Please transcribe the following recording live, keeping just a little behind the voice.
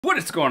What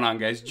is going on,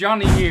 guys?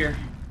 Johnny here.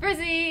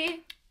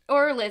 Frizzy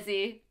or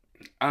Lizzy.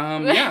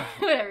 Yeah.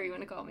 Whatever you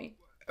want to call me.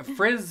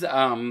 Frizz,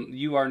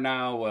 you are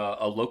now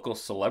a local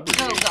celebrity.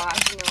 Oh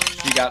gosh, no,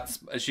 I'm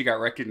not. She got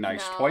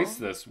recognized twice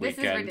this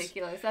weekend. This is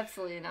ridiculous.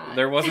 Absolutely not.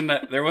 There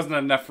wasn't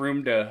enough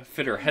room to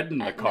fit her head in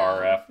the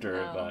car after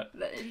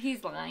that.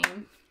 He's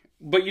lying.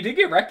 But you did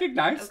get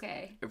recognized.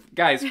 Okay.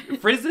 Guys,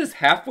 Frizz is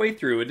halfway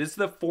through. It is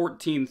the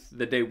 14th,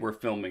 the day we're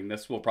filming.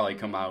 This will probably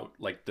come out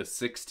like the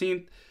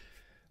 16th.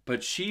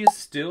 But she is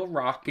still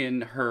rocking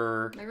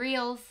her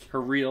reels.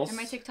 Her reels. And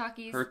my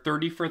TikTokies. Her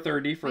 30 for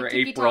 30 for my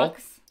April.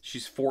 TikToks.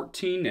 She's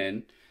 14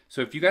 in.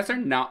 So if you guys are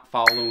not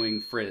following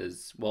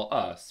Frizz, well,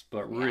 us,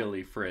 but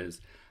really Frizz,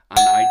 on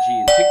IG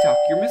and TikTok,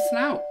 you're missing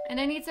out.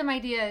 And I need some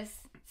ideas.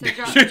 So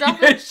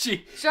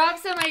drop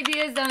some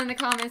ideas down in the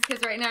comments,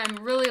 because right now I'm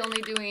really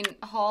only doing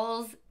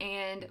hauls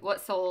and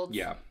what sold.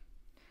 Yeah.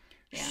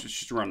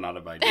 She's running out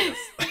of ideas.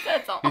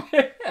 That's all.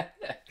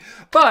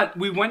 But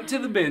we went to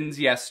the bins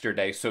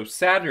yesterday, so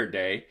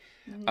Saturday.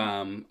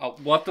 We'll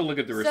have to look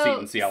at the receipt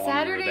and see how long we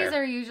were there. Saturdays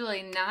are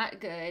usually not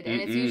good, and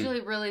it's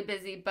usually really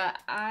busy,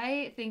 but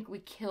I think we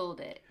killed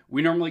it.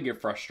 We normally get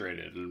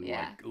frustrated and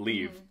like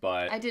leave,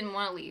 but I didn't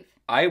want to leave.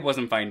 I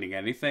wasn't finding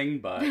anything,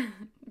 but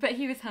but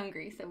he was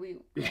hungry, so we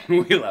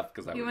we left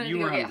because you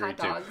were hungry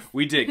too.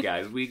 We did,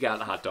 guys. We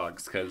got hot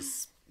dogs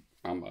because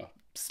I'm a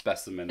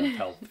specimen of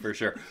health for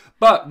sure.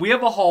 But we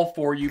have a haul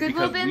for you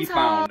because we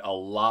found a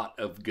lot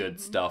of good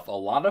stuff, a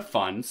lot of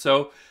fun.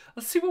 So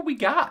let's see what we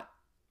got.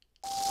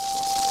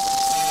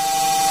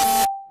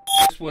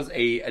 This was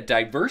a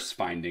diverse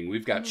finding.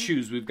 We've got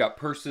shoes, we've got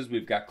purses,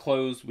 we've got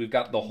clothes, we've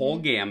got the whole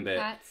gambit.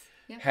 Hats.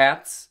 Yep.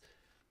 Hats.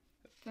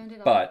 Found it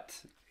all.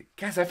 But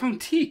guys, I found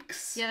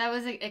teaks. Yeah, that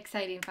was an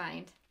exciting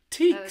find.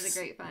 Teaks. That was a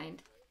great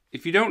find.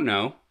 If you don't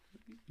know,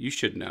 you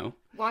should know.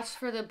 Watch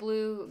for the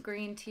blue,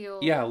 green,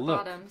 teal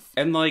bottoms.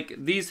 And like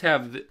these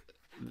have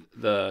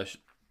the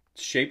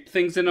shaped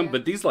things in them,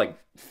 but these like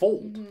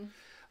fold.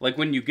 Like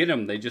when you get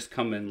them, they just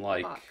come in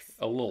like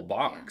a little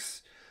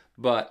box.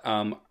 But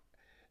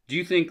do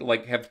you think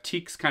like have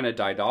teaks kind of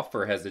died off,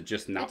 or has it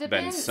just not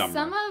been summer?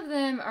 Some of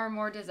them are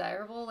more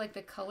desirable. Like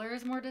the color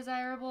is more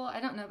desirable. I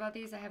don't know about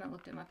these. I haven't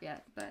looked them up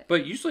yet.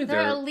 But usually they're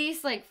at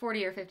least like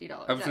 $40 or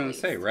 $50. I was going to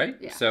say, right?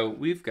 Yeah. So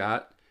we've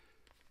got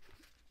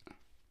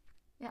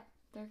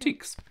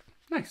teaks.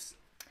 Nice.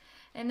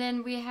 And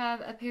then we have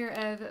a pair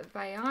of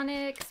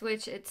Bionics,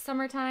 which it's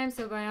summertime,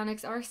 so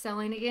Bionics are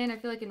selling again. I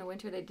feel like in the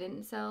winter they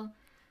didn't sell,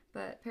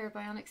 but a pair of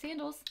Bionic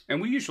sandals. And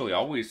we usually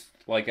always,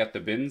 like at the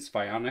bins,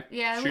 Bionic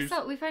shoes.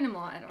 We find them a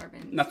lot at our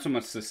bins. Not so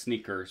much the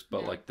sneakers,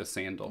 but like the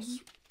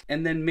sandals.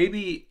 And then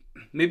maybe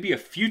a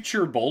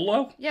future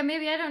bolo? Yeah,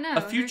 maybe, I don't know.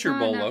 A future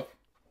bolo.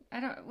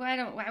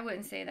 I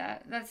wouldn't say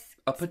that. That's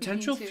a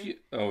potential speaking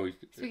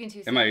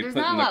too soon. Am I putting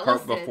the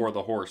cart before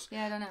the horse?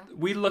 Yeah, I don't know.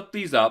 We looked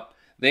these up.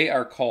 They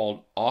are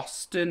called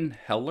Austin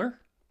Heller.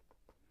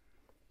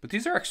 But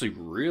these are actually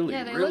really,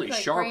 really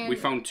like sharp. We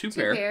found two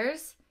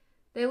pairs.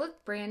 They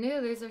look brand new.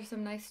 These are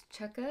some nice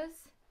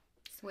chukkas.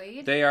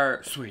 Suede. They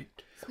are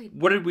sweet.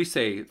 What did we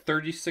say?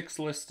 36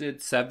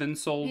 listed, 7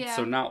 sold. Yeah.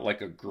 So not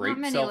like a great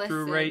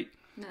sell-through rate.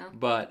 No.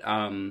 But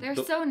they're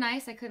so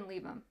nice I couldn't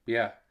leave them.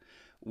 Yeah.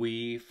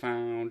 We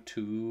found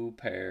 2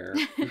 pairs.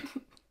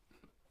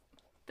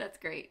 That's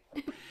great.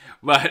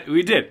 But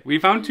we did. We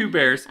found 2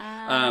 pairs.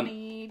 I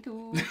need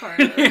 2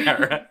 pairs.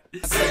 Yeah, right.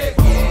 Give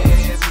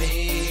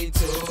me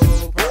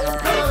 2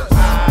 pairs.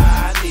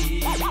 I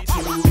need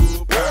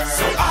 2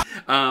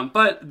 pairs.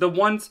 But the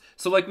ones,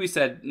 so like we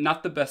said,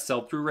 not the best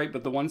sell-through rate,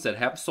 but the ones that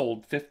have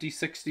sold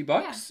 $50-$60.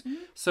 Yeah.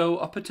 So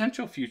a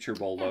potential future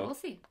bolo. Yeah, we'll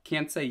see.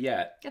 Can't say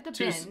yet. Get the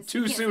bins.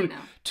 Too soon.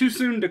 Too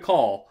soon to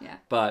call. Yeah.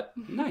 But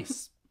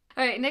nice.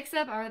 All right, next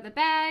up are the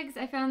bags.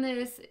 I found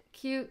this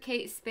cute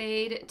Kate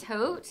Spade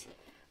tote,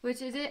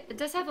 which it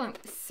does have like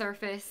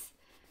surface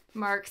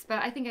marks,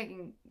 but I think I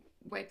can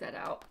wipe it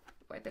off.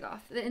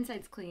 The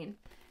inside's clean.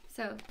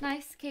 So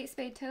nice Kate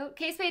Spade tote.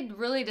 Kate Spade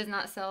really does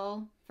not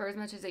sell for as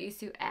much as it used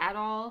to at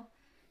all.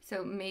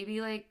 So maybe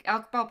like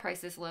I'll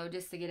price this low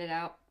just to get it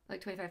out,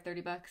 like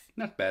 $25-$30.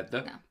 Not bad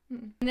though. No.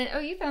 And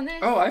then you found this.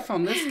 Oh, I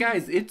found this,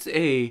 guys. It's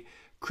a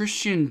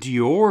Christian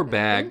Dior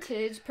bag.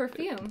 Vintage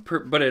perfume.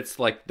 But it's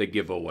like the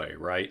giveaway,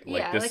 right? Yeah,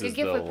 like this is a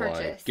gift with purchase.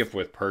 Like, gift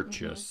with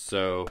purchase.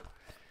 So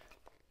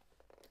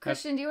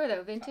Christian Dior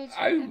though, vintage.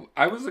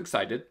 I was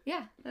excited.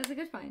 Yeah, that's a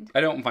good find.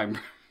 I don't find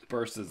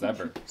purses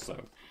ever,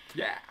 so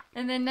yeah.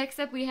 And then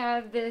next up we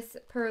have this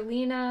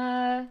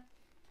Perlina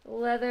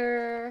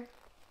leather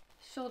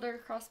shoulder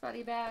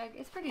crossbody bag.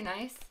 It's pretty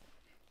nice.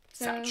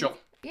 So, satchel.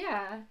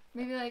 Yeah,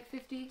 maybe like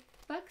 $50.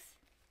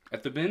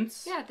 At the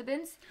bins? Yeah, at the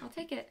bins. I'll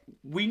take it.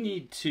 We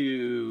need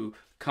to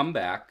come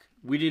back.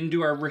 We didn't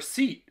do our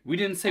receipt. We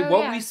didn't say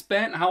what we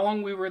spent, how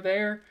long we were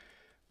there.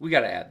 We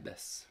got to add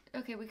this.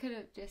 Okay, we could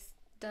have just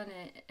done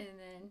it and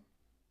then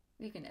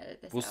we can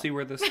edit this We'll see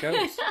where this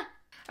goes.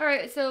 All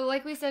right, so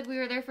like we said, we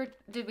were there for,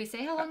 did we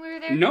say how long we were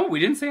there? No, we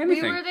didn't say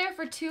anything. We were there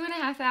for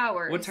 2.5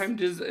 hours. What time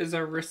is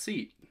our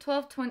receipt?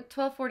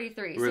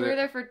 12:43. So we were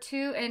there for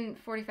 2 and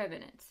 45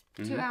 minutes.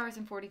 2 hours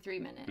and 43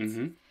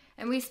 minutes.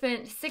 And we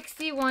spent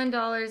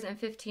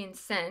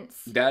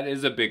 $61.15. That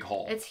is a big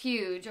haul. It's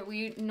huge.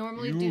 We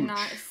normally do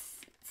not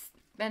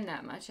spend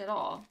that much at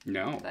all.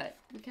 No. But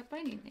we kept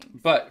finding things.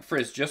 But,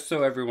 Frizz, just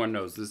so everyone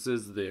knows, this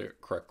is the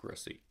correct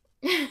receipt.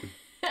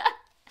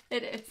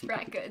 It is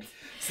rat goods.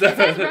 So, it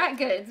says rat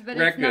goods, but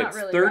rat it's not goods,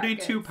 really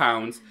 32 rat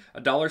pounds,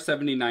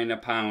 $1.79 a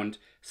pound,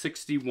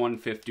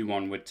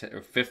 $61.51 with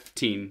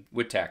 15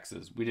 with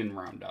taxes. We didn't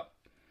round up.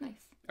 Nice.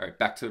 All right,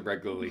 back to the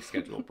regularly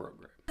scheduled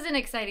program. This is an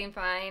exciting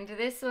find.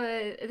 This is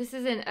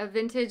a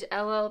vintage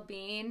LL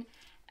Bean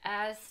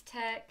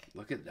Aztec.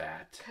 Look at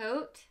that.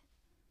 Coat.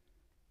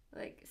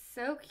 Like,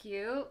 so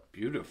cute.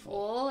 Beautiful.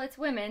 Wool. It's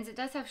women's. It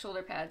does have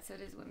shoulder pads, so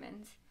it is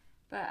women's.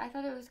 But I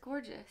thought it was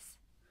gorgeous.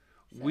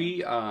 So.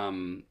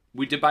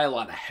 We did buy a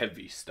lot of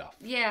heavy stuff.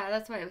 Yeah,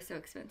 that's why it was so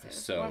expensive.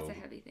 So, lots of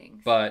heavy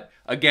things. But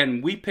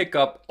again, we pick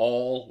up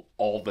all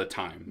the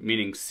time,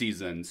 meaning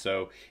season.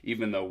 So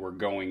even though we're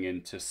going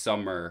into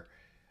summer,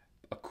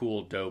 a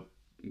cool, dope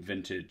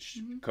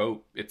vintage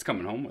coat, it's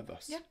coming home with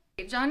us. Yep.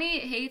 Johnny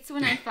hates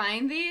when I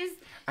find these.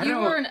 You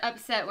weren't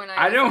upset when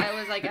I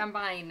was like, I'm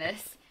buying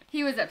this.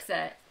 He was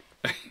upset.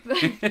 But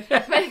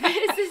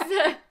this is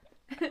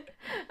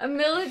a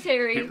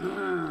military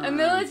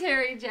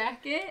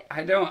jacket.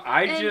 I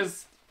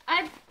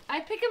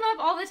pick them up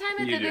all the time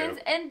at the bins,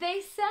 and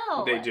they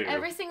sell. They do.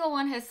 Every single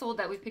one has sold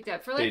that we've picked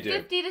up for like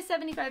 $50 to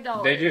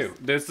 $75. They do.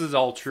 This is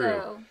all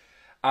true.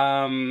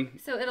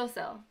 So it'll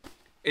sell.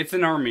 It's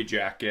an army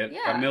jacket,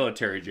 Yeah. a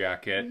military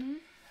jacket.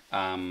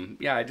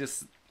 I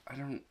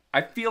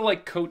feel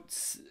like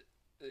coats,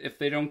 if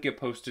they don't get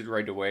posted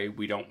right away,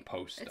 we don't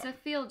post them. It's a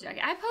field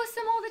jacket. I post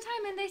them all the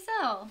time, and they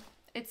sell.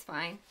 It's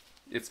fine.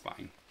 It's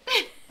fine.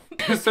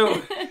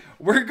 So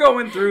we're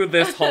going through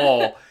this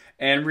haul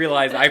and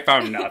realize I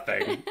found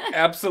nothing.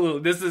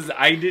 Absolutely.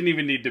 I didn't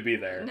even need to be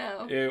there.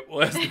 No. It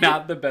was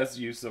not the best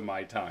use of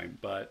my time,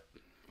 but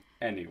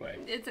anyway.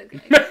 It's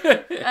okay.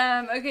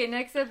 Okay,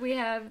 next up we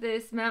have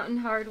this Mountain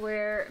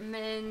Hardwear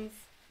men's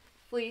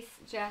fleece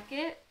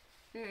jacket.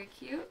 Very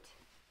cute.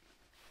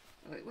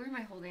 Wait, where am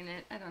I holding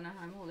it? I don't know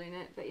how I'm holding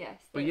it, but yes.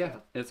 But yeah,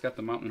 it's got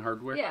the Mountain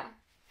Hardwear. Yeah.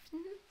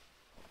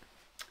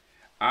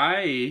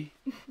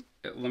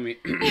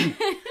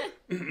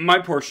 My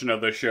portion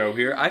of the show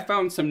here, I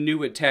found some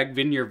new at Tag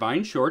Vineyard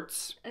Vine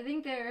shorts. I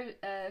think they're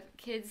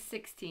kids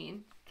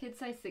 16. Kid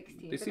size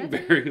 16. They seem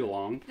very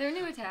long. They're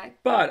new at Tag.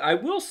 But I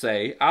will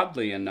say,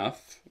 oddly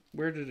enough,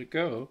 where did it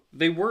go?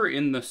 They were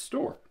in the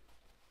store.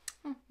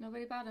 Oh,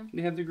 nobody bought them.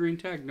 They had the green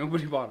tag.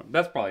 Nobody bought them.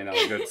 That's probably not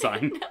a good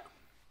sign. No.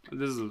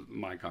 This is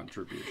my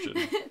contribution.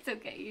 It's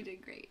okay. You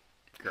did great.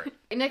 Great.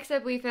 Next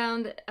up, I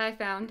found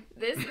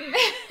this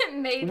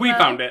Madewell. We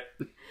found it.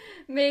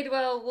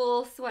 Madewell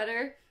wool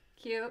sweater.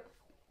 Cute.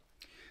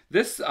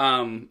 This,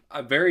 I'm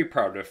very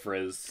proud of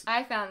Frizz.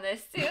 I found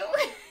this too.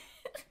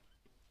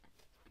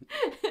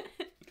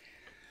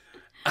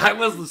 I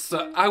was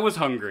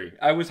hungry.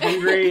 I was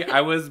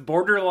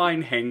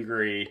borderline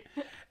hangry.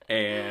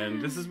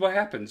 And this is what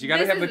happens. You got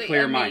to have a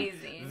clear mind.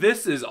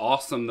 This is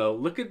awesome, though.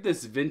 Look at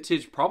this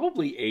vintage,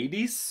 probably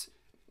 80s.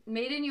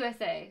 Made in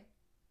USA.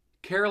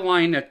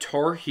 Carolina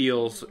Tor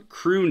Heels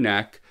crew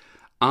neck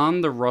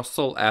on the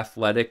Resell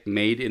Athletic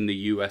made in the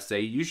USA.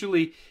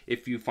 Usually,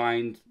 if you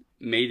find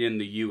made in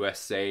the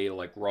USA,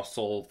 like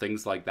Resell,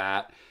 things like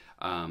that,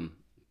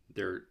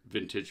 they're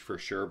vintage for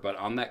sure. But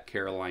on that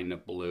Carolina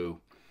blue,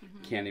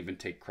 can't even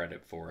take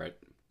credit for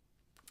it.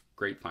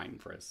 Great find,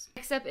 Frizz.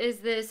 Next up is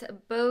this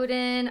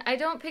Bowden. I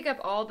don't pick up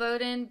all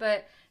Bowden,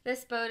 but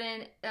this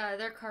Bowden,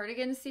 their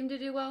cardigans seem to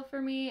do well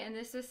for me. And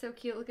this is so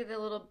cute. Look at the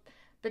little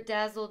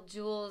bedazzled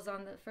jewels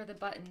for the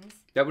buttons.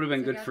 That would have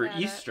been good for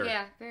Easter.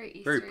 Yeah, very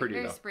Easter. Very pretty,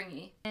 very though.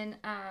 Springy. And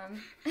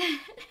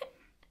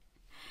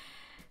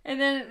and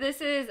then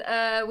this is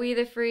We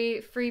the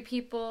Free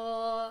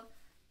People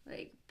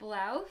like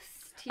blouse.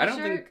 T-shirt, I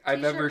don't think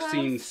I've ever blouse.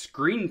 seen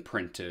screen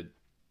printed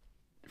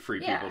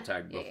Free People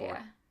tag before.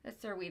 Yeah. That's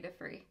their We the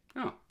Free.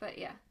 Oh. But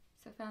yeah.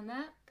 So found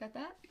that. Got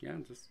that. Yeah,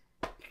 just.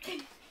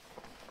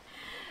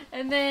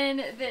 And then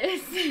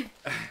this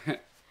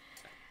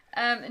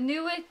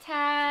new with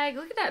tag.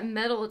 Look at that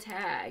metal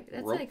tag.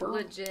 That's Roper? like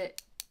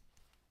legit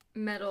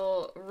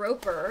metal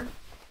roper.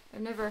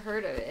 I've never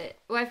heard of it.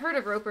 Well, I've heard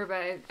of roper,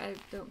 but I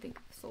don't think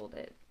I've sold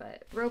it.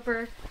 But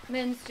roper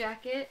men's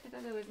jacket. I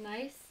thought that was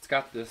nice. It's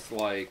got this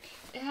like.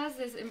 It has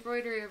this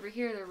embroidery over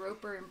here, the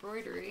roper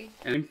embroidery.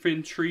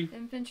 Infantry.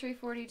 Infantry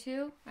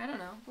 42. I don't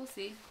know. We'll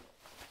see.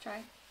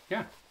 Try.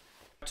 Yeah.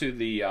 To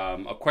the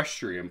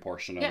equestrian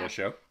portion of the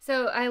show.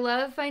 So I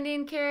love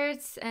finding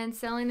carrots and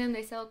selling them.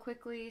 They sell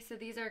quickly. So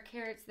these are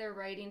carrots. They're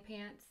riding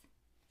pants.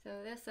 So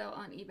they'll sell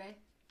on eBay.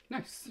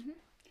 Nice.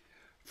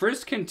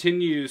 Frizz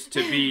continues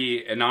to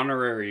be an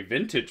honorary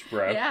vintage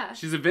bro. Yeah.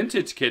 She's a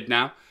vintage kid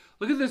now.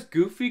 Look at this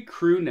goofy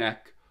crew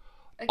neck.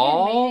 Again,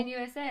 all made in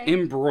USA.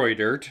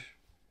 embroidered.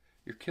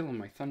 You're killing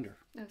my thunder.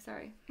 Oh,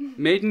 sorry.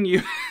 Made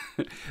in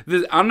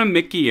this on a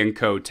Mickey &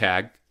 Co.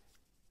 tag.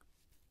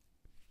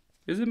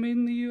 Is it made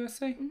in the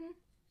USA?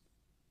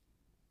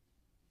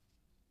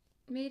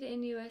 Made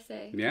in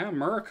USA. Yeah,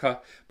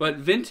 America. But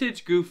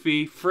vintage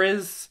goofy.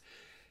 Frizz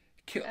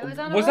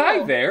Was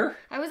I there?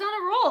 I was on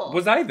a roll.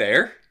 Was I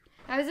there?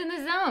 I was in the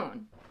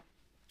zone.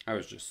 I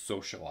was just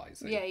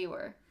socializing. Yeah, you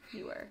were.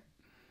 You were.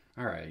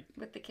 All right.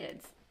 With the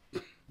kids.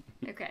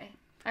 Okay.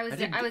 I was.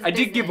 I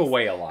did give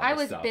away a lot. I of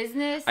was stuff.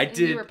 business. I and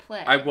did. You were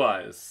play. I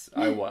was.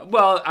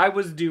 Well, I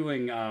was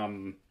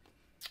doing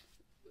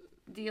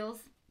deals.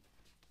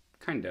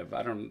 Kind of.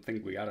 I don't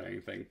think we got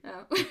anything.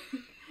 Oh.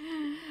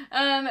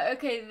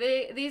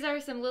 Okay. These are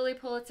some Lily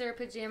Pulitzer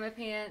pajama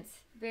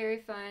pants. Very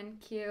fun,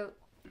 cute.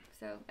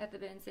 So at the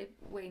bins, they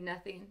weigh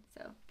nothing.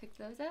 So pick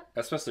those up.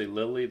 Especially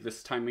Lily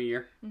this time of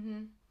year.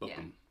 Mm-hmm. Yeah.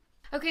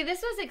 Okay,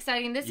 this was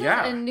exciting. This is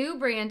a new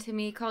brand to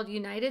me called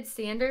United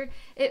Standard.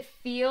 It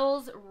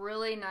feels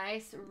really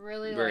nice,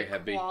 really very like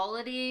heavy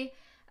quality.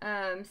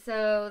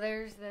 So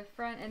there's the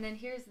front, and then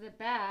here's the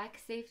back.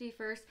 Safety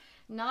first.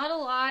 Not a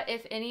lot,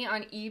 if any,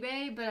 on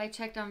eBay, but I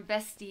checked on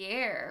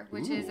Vestiaire,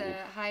 which is a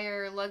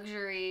higher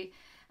luxury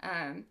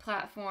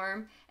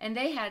platform, and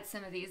they had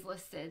some of these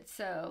listed.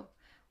 So,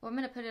 well, I'm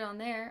going to put it on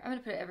there. I'm going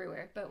to put it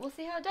everywhere, but we'll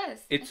see how it does.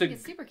 I think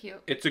it's super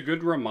cute. It's a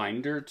good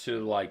reminder to,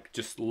 like,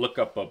 just look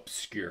up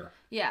obscure.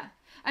 Yeah.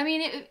 I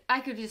mean, I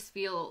could just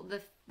feel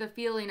the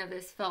feeling of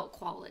this felt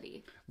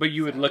quality. But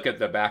you would look at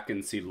the back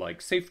and see,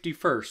 like, safety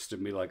first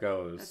and be like,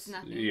 oh, that's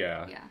nothing.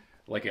 Yeah.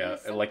 Like an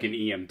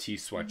EMT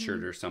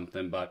sweatshirt or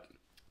something, but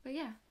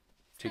yeah.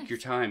 Take your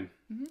time.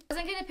 I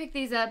wasn't going to pick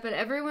these up, but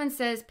everyone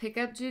says pick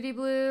up Judy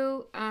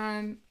Blue.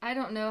 I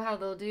don't know how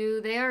they'll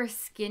do. They are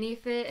skinny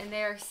fit and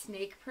they are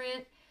snake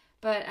print,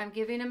 but I'm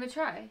giving them a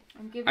try.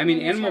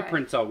 Animal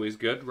print's always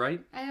good,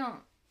 right? I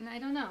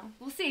don't know.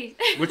 We'll see.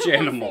 Which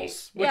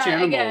animals? Which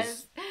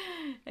animals?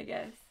 I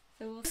guess.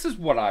 So This is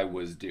what I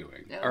was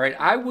doing. Okay. All right,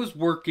 I was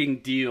working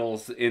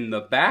deals in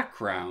the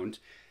background.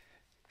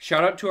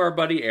 Shout out to our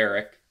buddy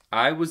Eric.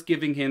 I was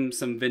giving him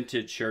some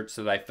vintage shirts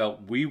that I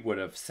felt we would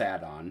have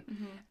sat on.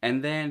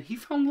 And then he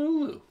found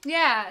Lulu.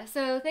 Yeah,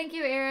 so thank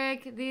you,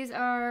 Eric. These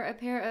are a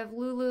pair of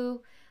Lulu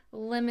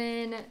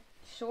lemon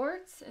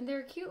shorts, and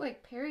they're cute,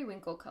 like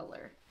periwinkle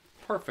color.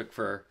 Perfect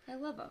for I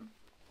love them.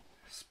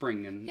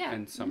 Spring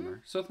and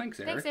summer. So thanks,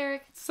 Eric. Thanks,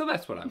 Eric. So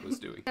that's what I was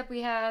doing. Up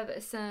we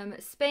have some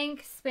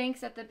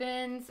Spanx at the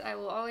bins. I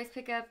will always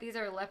pick up. These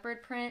are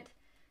leopard print,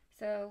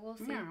 so we'll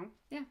see. Meow.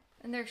 Yeah,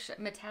 and they're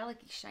metallic,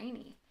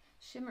 shiny.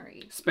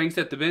 Shimmery. Spanx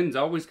at the bins,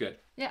 always good.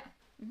 Yeah.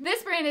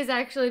 This brand has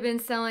actually been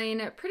selling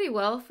pretty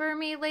well for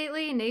me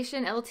lately.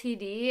 Nation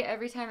LTD.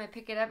 Every time I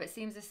pick it up, it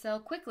seems to sell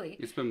quickly.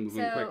 It's been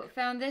moving quick. So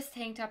found this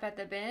tank top at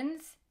the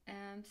bins.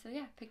 So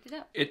yeah, picked it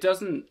up. It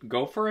doesn't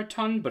go for a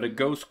ton, but it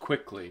goes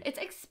quickly. It's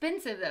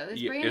expensive though.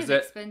 This brand is is it?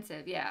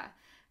 expensive. Yeah.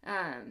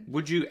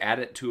 Would you add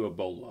it to a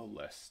BOLO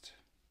list?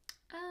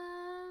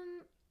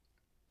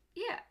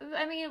 Yeah.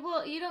 I mean,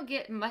 well, you don't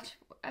get much.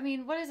 I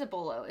mean, what is a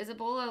bolo? Is a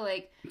bolo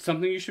like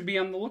something you should be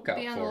on the lookout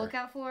for? Be on the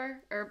lookout for,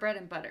 or bread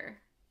and butter?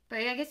 But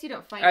I guess you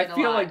don't find it a lot. I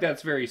feel like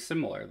that's very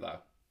similar, though.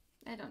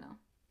 I don't know.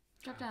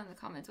 Drop down in the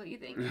comments what you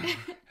think.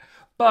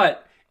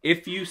 But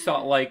if you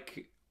saw,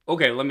 like,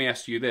 okay, let me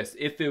ask you this: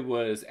 if it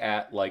was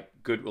at like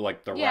Goodwill,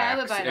 like the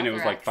racks, and it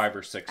was like $5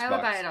 or $6, I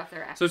would buy it off the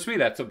rack. So to me,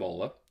 that's a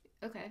bolo.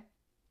 Okay.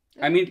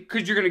 I mean,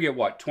 because you're gonna get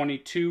what,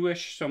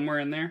 22-ish, somewhere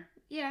in there.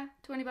 Yeah,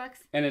 $20.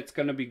 And it's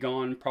gonna be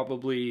gone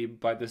probably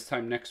by this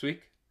time next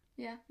week.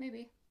 Yeah,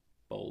 maybe.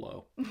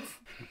 Bolo.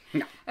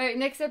 No. All right,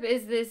 next up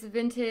is this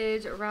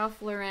vintage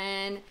Ralph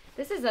Lauren.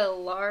 This is a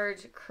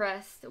large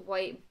crest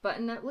white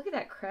button-up. Look at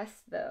that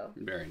crest, though.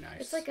 Very nice.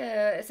 It's like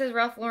it says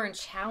Ralph Lauren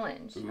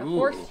Challenge. Ooh. A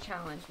horse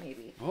challenge,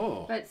 maybe.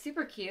 Oh. But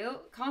super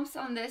cute. Comps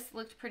on this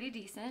looked pretty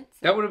decent. So.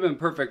 That would have been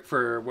perfect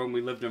for when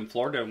we lived in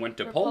Florida and went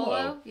to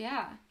polo.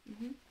 Yeah.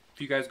 If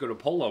you guys go to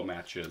polo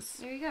matches.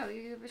 There you go.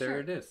 You have a there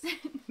shirt. it is.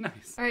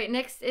 Nice. All right,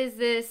 next is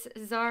this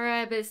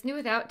Zara, but it's new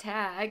without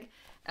tag.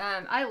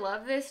 I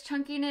love this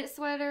chunky knit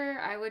sweater.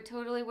 I would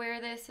totally wear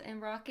this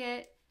and rock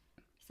it.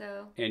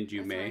 So. And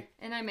you may.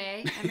 And I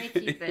may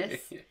keep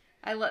this.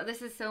 I love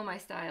this. Is so my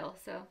style.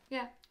 So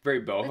yeah.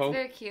 Very boho. It's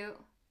very cute.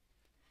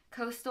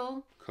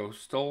 Coastal.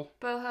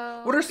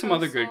 Boho. What are some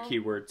other good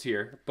keywords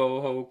here?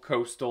 Boho,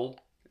 coastal.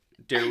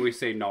 Dare we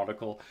say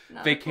nautical?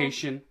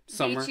 Vacation,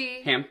 summer,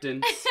 beachy.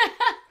 Hamptons,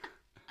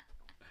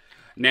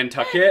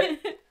 Nantucket.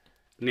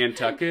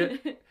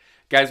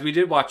 Guys, we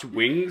did watch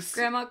Wings.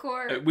 Grandma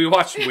Court. We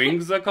watched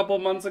Wings a couple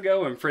months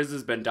ago, and Frizz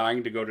has been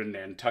dying to go to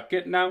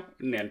Nantucket now.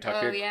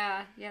 Nantucket. Oh,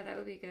 yeah. Yeah, that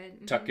would be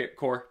good. Tucket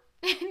Core.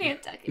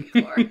 Nantucket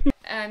Core.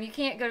 You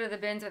can't go to the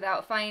bins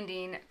without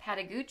finding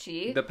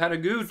Patagucci. The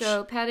Patagucci.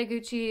 So,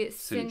 Patagucci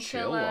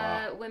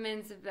Cinchilla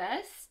women's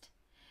vest.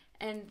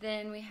 And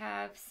then we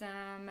have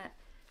some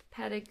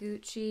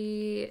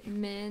Patagucci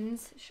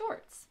men's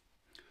shorts.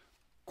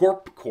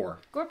 Gorp Core.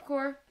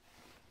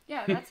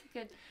 Yeah, that's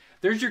good.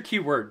 There's your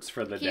keywords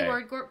for the day.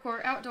 Keyword, Gorp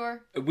Core,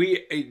 outdoor.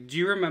 Do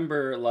you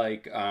remember,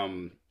 like,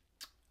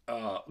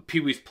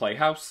 Pee-wee's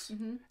Playhouse?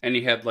 And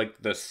he had,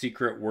 like, the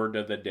secret word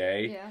of the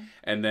day. Yeah.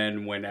 And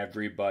then when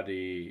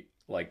everybody,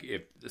 like,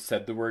 if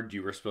said the word,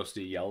 you were supposed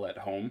to yell at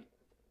home.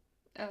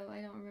 Oh, I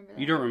don't remember that.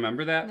 You don't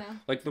remember that? No.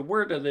 Like, the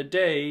word of the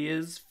day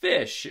is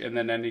fish. And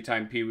then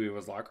anytime Pee-wee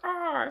was like,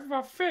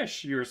 a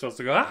fish. You were supposed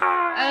to go,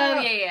 ah.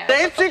 Oh, yeah.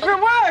 Same secret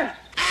word.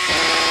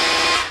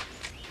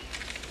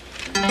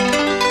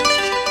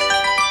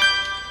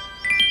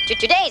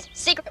 Today's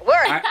secret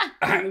word.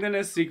 I'm going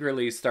to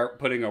secretly start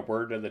putting a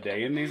word of the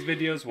day in these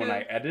videos when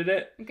I edit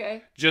it.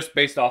 Okay. Just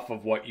based off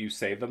of what you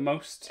say the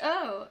most.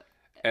 Oh.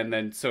 And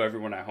then so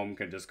everyone at home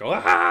can just go,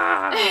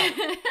 ah!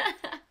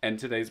 And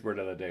today's word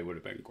of the day would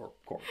have been corp,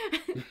 corp.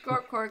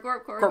 Corp, corp,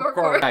 corp, corp, Corp, corp, corp.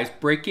 corp. Guys,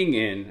 breaking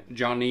in,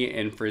 Johnny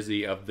and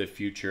Frizzy of the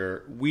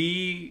future,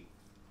 we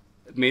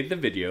made the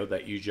video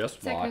that you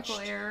just Technical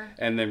watched. error.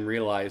 And then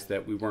realized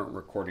that we weren't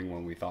recording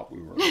when we thought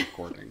we were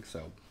recording.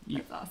 So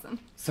That's awesome.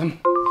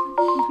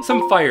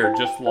 some fire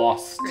just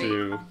lost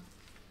to...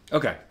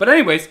 Okay, but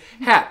anyways,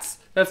 hats.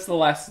 That's the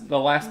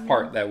last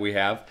part that we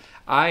have.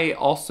 I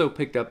also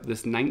picked up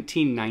this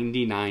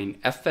 1999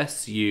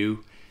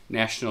 FSU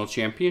National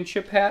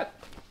Championship hat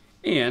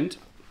and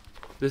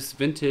this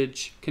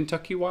vintage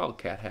Kentucky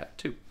Wildcat hat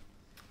too.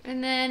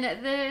 And then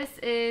this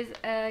is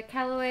a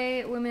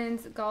Callaway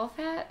women's golf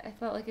hat. I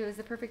felt like it was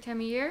the perfect time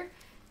of year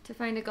to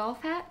find a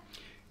golf hat.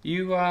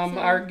 You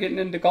are getting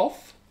into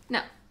golf?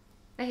 No,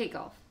 I hate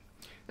golf,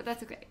 but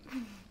that's okay.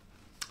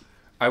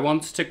 I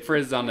once took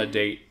Frizz on a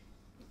date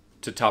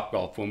to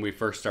Topgolf when we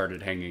first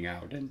started hanging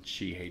out, and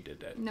she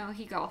hated it. No,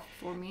 he golfed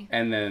for me.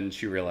 And then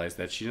she realized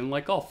that she didn't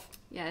like golf.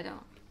 Yeah, I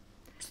don't.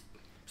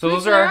 So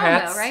those are our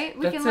hats. Though, right?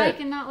 We That's can like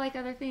it. and not like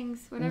other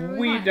things, whatever we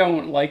want. We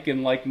don't like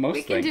and like most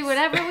We things. can do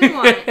whatever we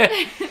want.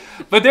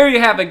 But there you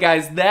have it,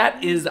 guys.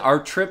 That is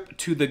our trip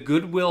to the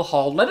Goodwill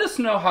haul. Let us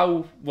know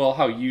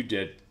how you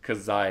did,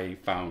 because I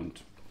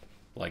found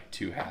like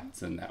 2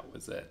 hats and that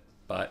was it.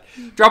 But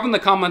drop in the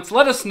comments.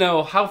 Let us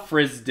know how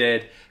Frizz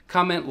did.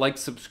 Comment, like,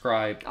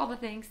 subscribe. All the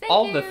things. Thank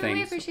All you. the things.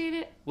 We appreciate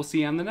it. We'll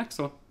see you on the next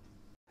one.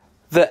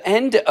 The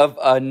end of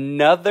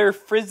another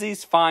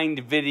Frizzy's Find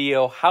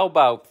video. How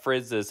about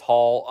Frizz's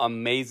haul?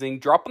 Amazing.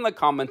 Drop in the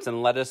comments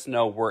and let us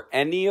know, were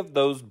any of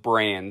those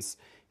brands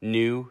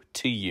new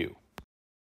to you?